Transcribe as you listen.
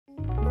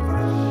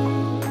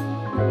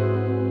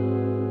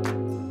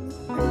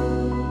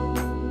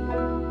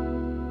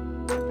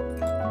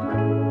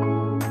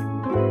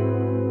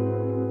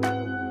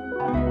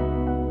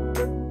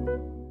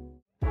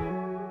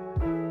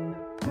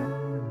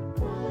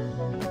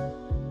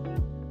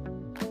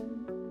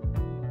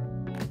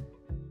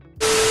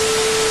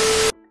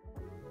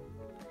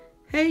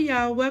Hey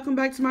y'all, welcome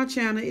back to my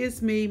channel.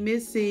 It's me,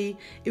 Missy.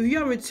 If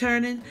you're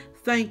returning,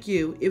 thank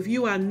you. If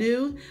you are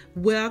new,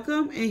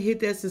 welcome, and hit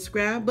that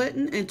subscribe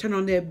button and turn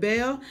on that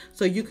bell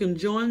so you can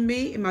join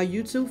me and my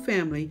YouTube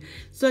family.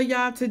 So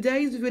y'all,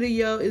 today's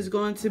video is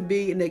going to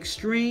be an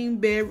extreme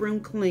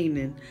bedroom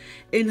cleaning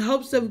in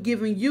hopes of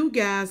giving you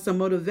guys some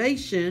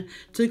motivation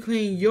to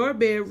clean your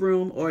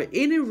bedroom or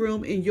any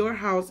room in your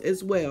house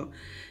as well.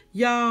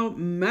 Y'all,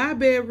 my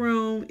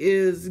bedroom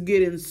is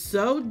getting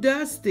so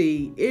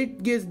dusty.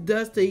 It gets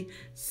dusty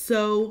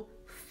so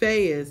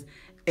fast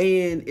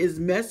and it's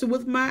messing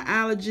with my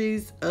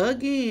allergies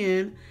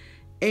again.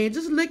 And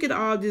just look at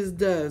all this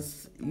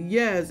dust.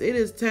 Yes, it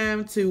is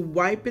time to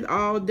wipe it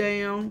all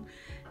down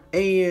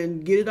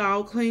and get it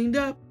all cleaned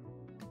up.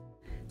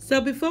 So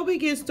before we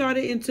get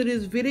started into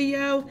this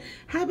video,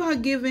 how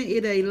about giving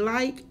it a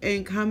like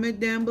and comment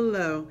down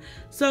below?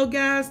 So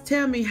guys,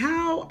 tell me,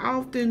 how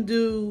often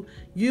do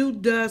you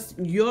dust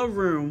your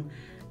room?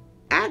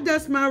 I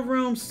dust my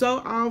room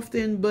so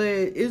often, but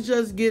it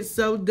just gets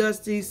so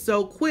dusty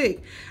so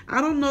quick.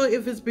 I don't know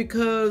if it's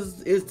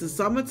because it's the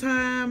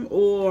summertime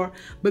or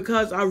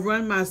because I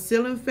run my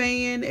ceiling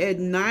fan at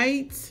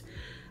night.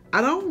 I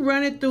don't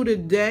run it through the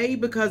day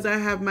because I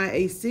have my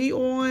AC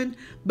on,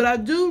 but I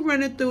do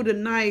run it through the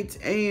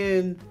night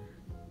and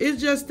it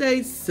just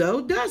stays so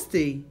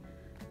dusty.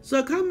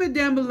 So comment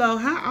down below,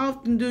 how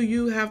often do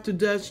you have to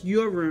dust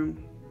your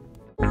room?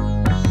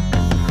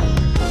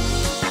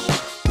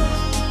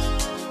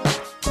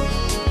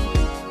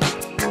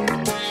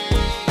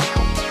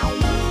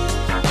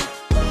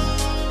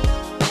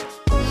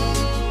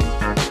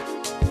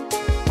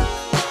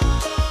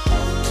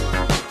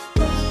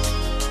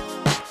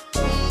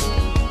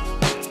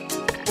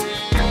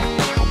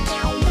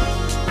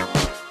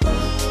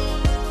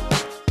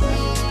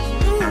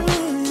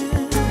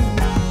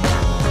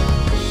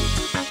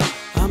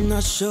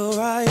 Not sure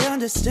I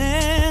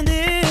understand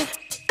it,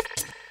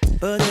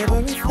 but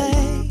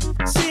everything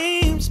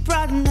seems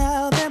brighter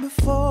now than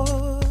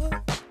before.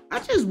 I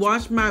just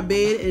washed my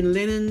bed and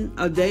linen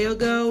a day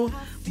ago,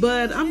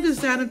 but I'm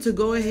deciding to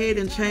go ahead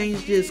and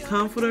change this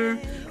comforter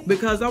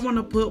because I want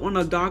to put on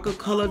a darker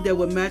color that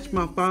would match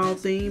my fall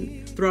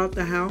theme throughout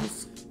the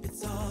house.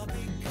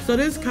 So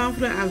this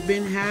comforter I've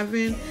been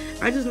having,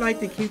 I just like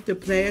to keep the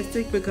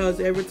plastic because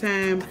every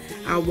time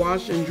I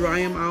wash and dry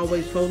them, I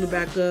always fold them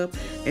back up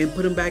and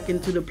put them back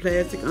into the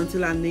plastic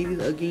until I need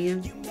it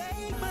again.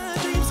 My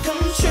dreams come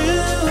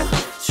true,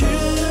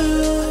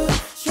 true,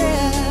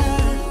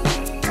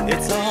 yeah.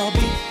 It's all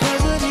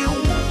because of you,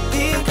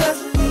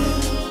 because of you,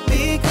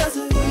 because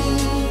of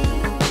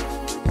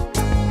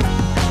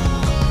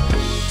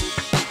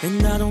you.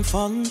 And I don't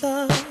fall in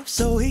love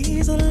so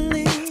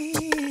easily,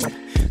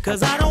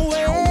 'cause I don't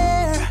wear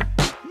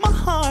my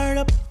heart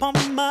up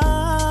on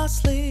my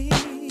sleeve.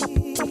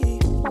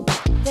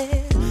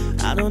 Yeah.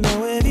 I don't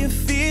know if you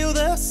feel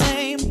the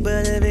same,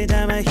 but every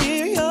time I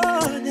hear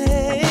your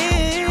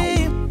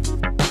name,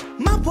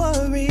 my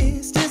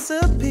worries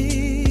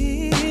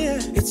disappear.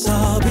 It's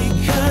all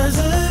because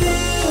of you,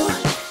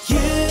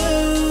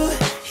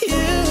 yeah.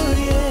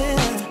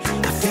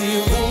 I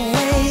feel the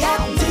way I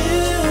do.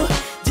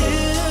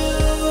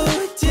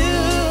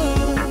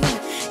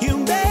 You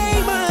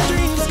make my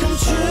dreams come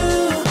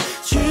true,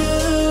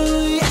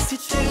 true, yes you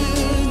do.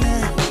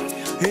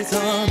 It's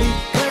all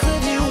because of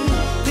you,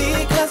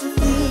 because of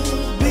you,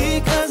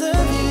 because of you.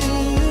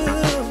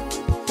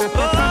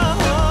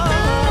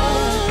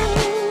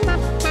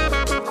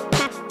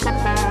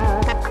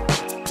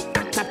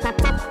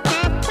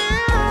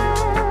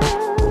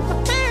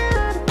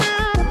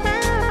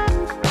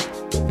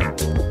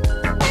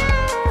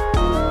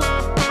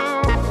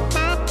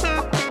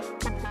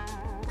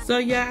 So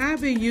yeah,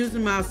 I've been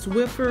using my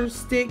Swiffer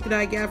stick that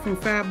I got from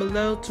Five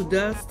Below to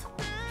dust.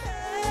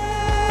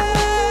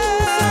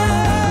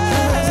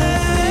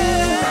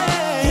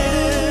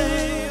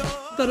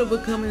 Thought it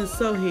would come in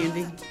so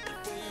handy.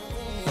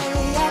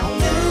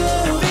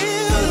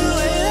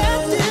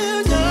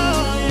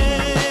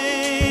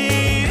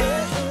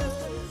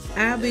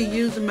 I'll be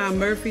using my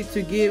Murphy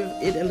to give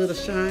it a little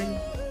shine.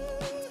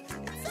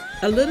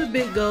 A little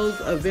bit goes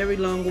a very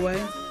long way.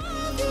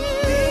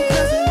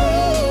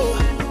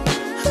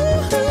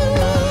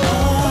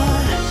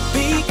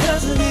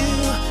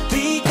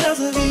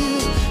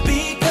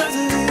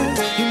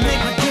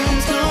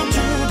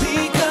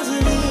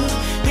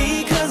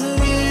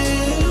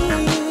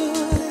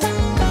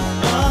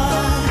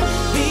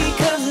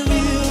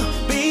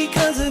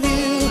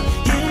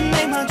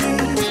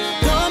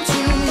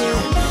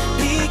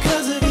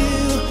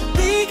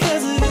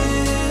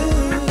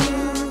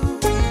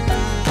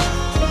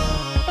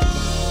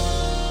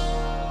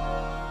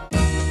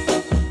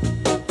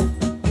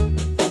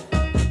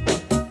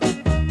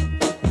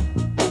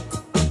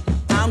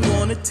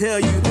 Tell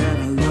you that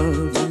I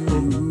love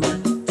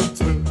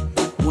you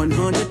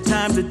 100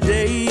 times a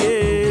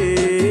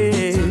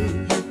day.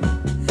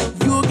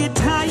 You'll get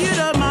tired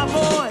of my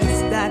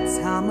voice, that's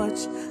how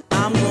much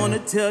I'm gonna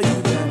tell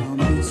you that I'll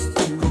miss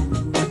you.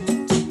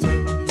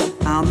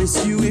 I'll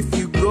miss you if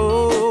you go.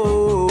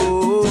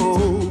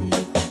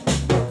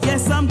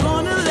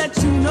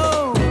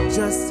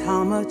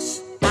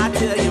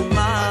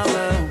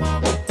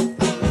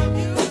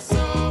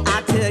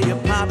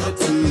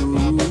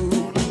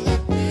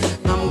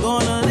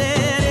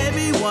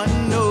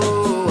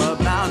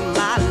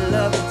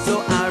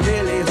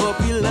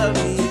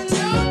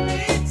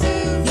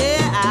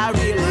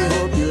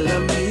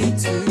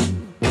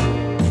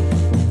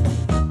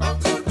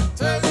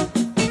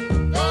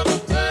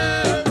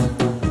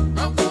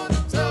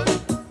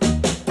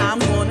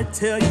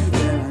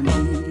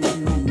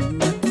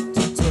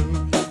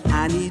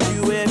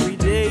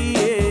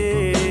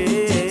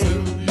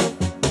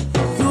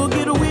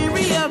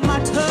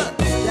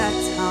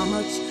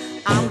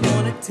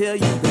 tell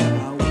you that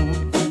I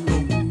want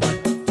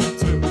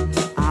you.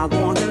 I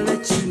want to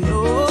let you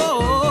know,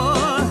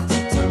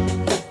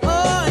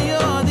 oh,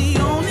 you're the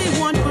only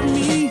one for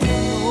me, no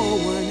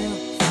one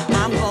else.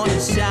 I'm gonna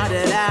shout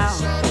it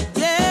out,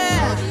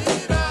 yeah,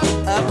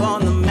 up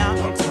on the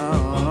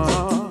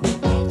mountaintop.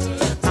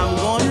 I'm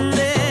gonna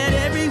let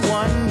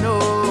everyone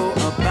know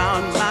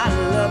about my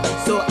love,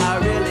 so I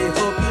really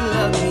hope you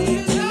love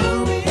me too.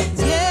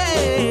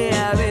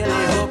 Yeah, I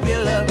really hope you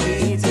love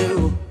me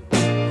too.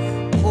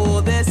 Oh,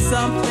 there's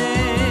something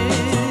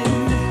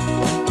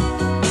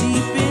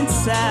deep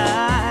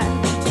inside,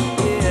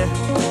 yeah,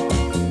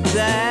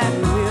 that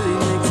really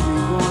makes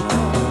me wanna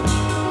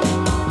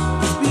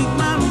speak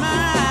my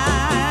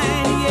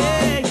mind,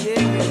 yeah,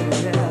 yeah.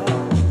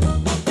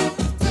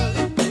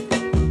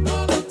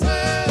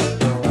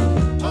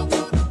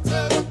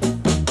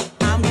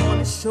 I'm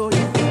gonna show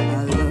you that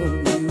I love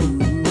you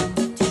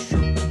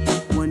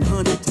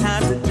 100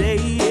 times a day,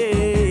 yeah.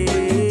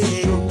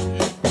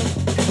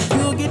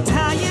 You'll get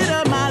tired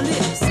of my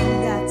lips,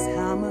 and that's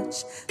how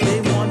much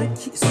they wanna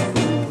kiss you,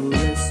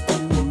 caress you,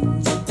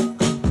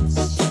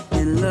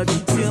 and love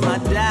you till my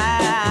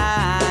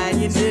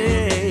dying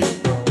day.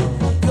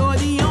 You're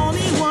the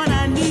only one I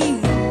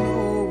need, no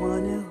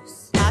one else.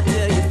 I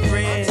tell your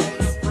friends,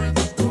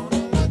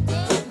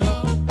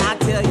 I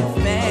tell your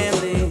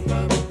family,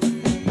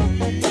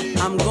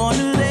 I'm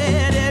gonna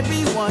let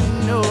everyone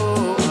know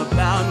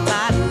about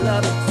my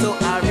love, so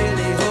I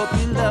really hope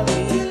you love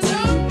me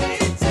too.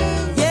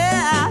 Yeah,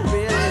 I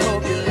really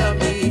hope you love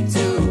me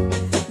too.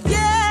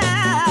 Yeah,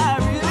 I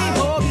really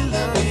hope you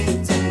love me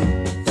too.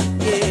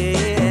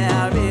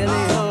 Yeah, I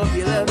really hope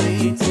you love me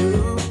too.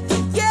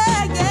 Yeah,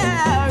 yeah,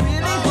 I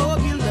really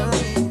hope you love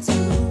me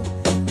too.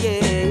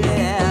 Yeah,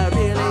 yeah, I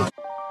really.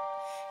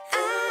 I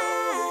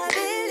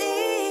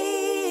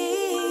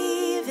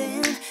believe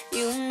in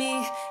you, me,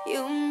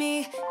 you, me,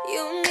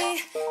 you, me,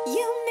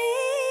 you, me,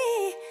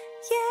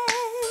 yeah.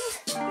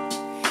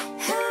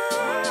 I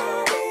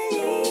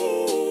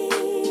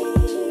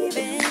believe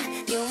in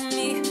you,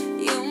 me,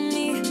 you,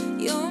 me,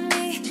 you,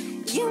 me,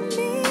 you,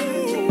 me,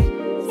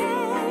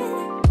 yeah.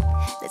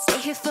 Let's stay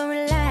here for a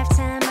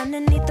lifetime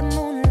underneath the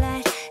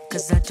moonlight,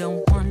 'cause I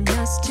don't want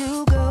us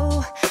to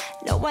go.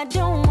 No, I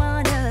don't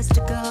want us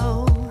to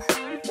go.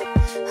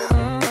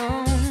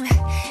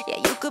 Yeah,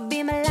 you could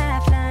be my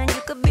lifeline,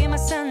 you could be my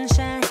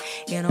sunshine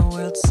in a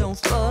world so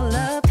full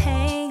of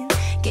pain.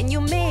 Can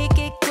you make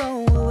it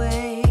go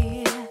away?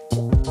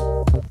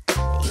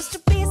 It used to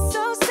be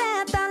so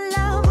sad that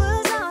love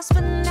was lost,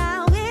 but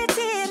now it's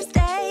here to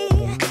stay.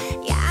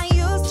 Yeah, I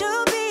used to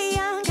be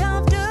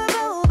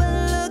uncomfortable, but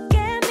look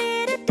at me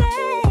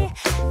today.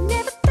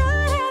 Never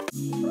thought I'd.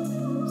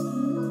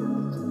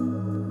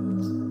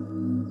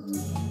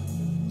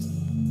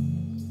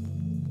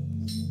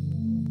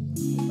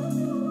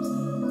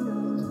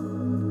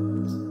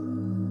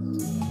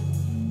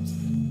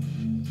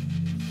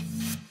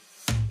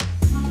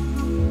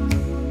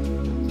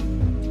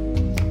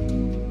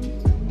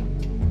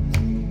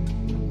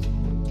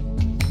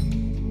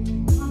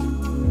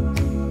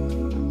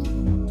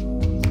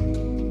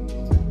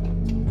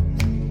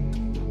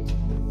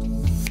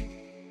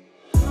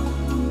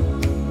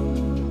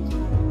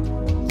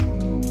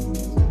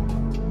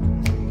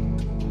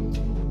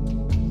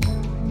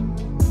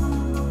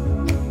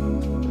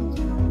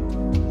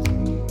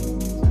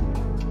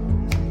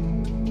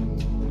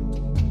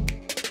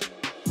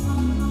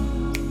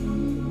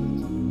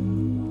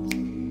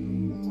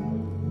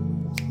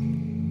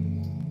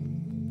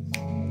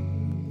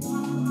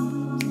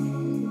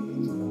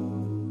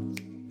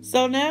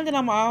 So now that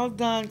I'm all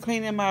done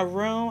cleaning my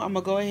room, I'm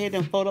going to go ahead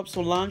and fold up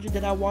some laundry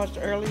that I washed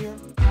earlier.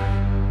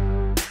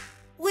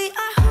 We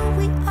are who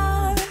we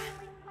are.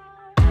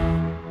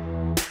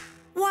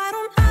 Why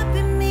don't I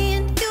be me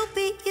and you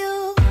be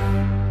you?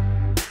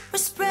 We're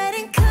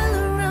spreading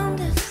color around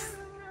us.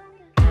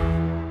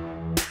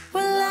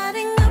 We're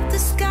lighting up the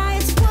sky,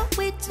 it's what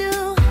we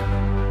do.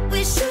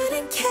 We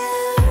shouldn't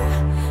care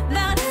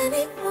about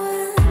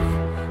anyone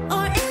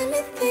or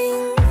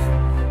anything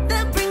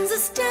that brings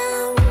us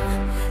down.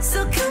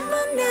 So come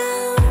on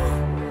now,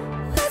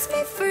 let's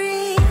be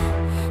free.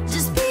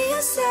 Just be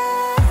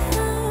yourself.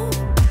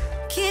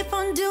 Keep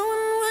on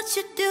doing what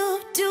you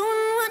do,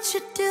 doing what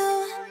you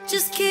do.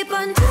 Just keep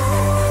on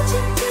doing what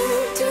you do,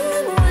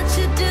 doing what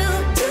you do,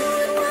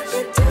 doing what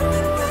you do,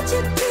 what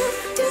you do,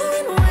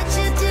 doing what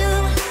you do.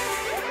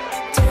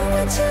 Do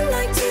what you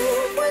like, do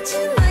what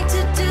you like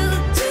to do,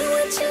 do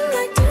what you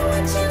like, do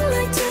what you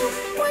like to,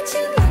 what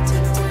you like to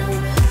do.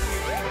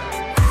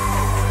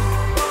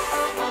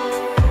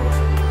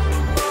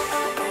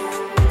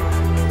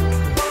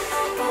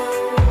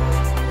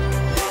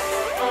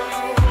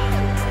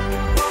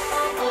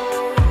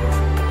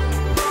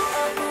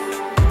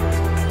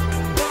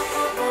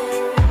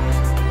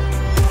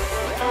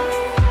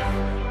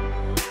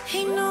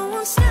 Ain't no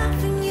one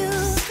stopping you.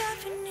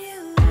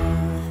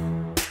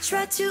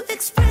 Try to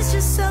express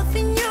yourself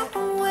in your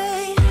own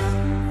way,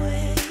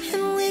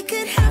 and we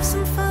could have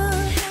some fun.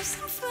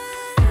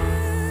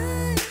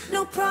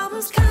 No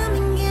problems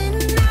coming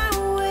in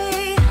our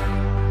way.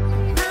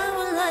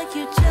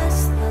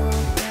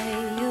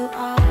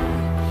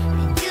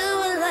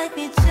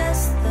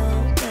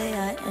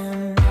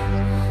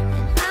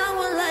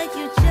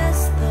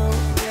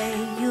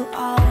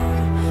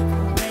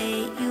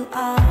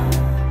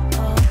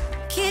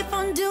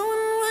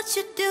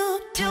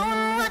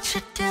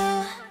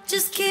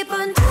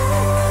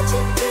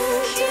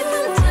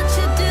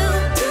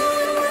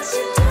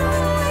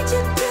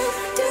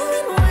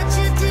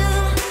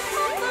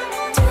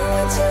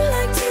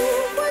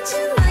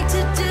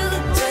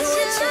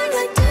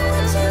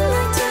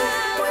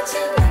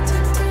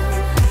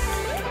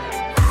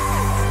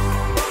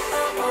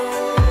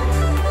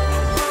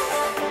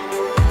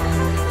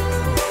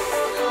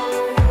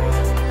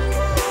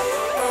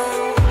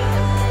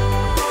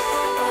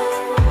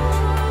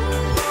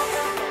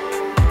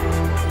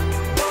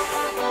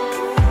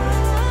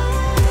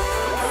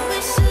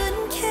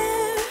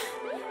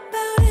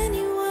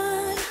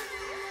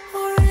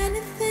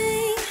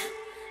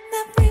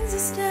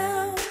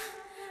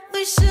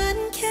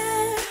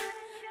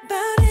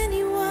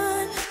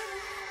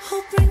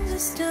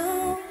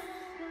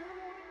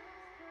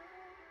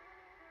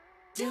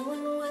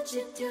 what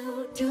you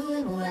do,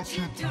 doing what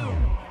you do.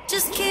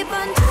 Just keep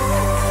on doing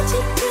what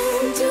you do,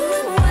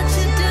 doing what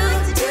you do,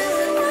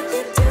 doing what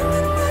you do,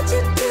 doing what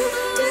you do,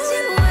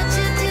 doing what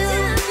you do.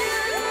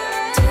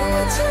 Do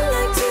what you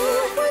like, do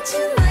what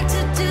you like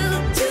to do,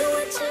 do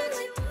what you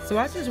like. So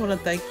I just want to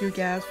thank you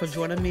guys for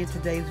joining me in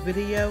today's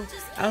video.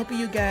 I hope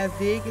you guys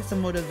did get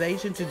some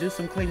motivation to do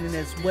some cleaning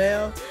as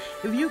well.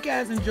 If you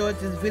guys enjoyed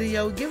this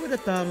video, give it a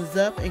thumbs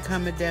up and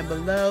comment down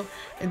below.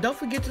 And don't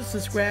forget to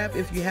subscribe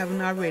if you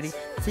haven't already.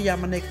 See y'all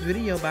in my next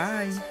video.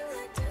 Bye.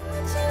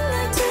 What you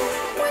like to,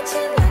 what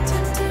you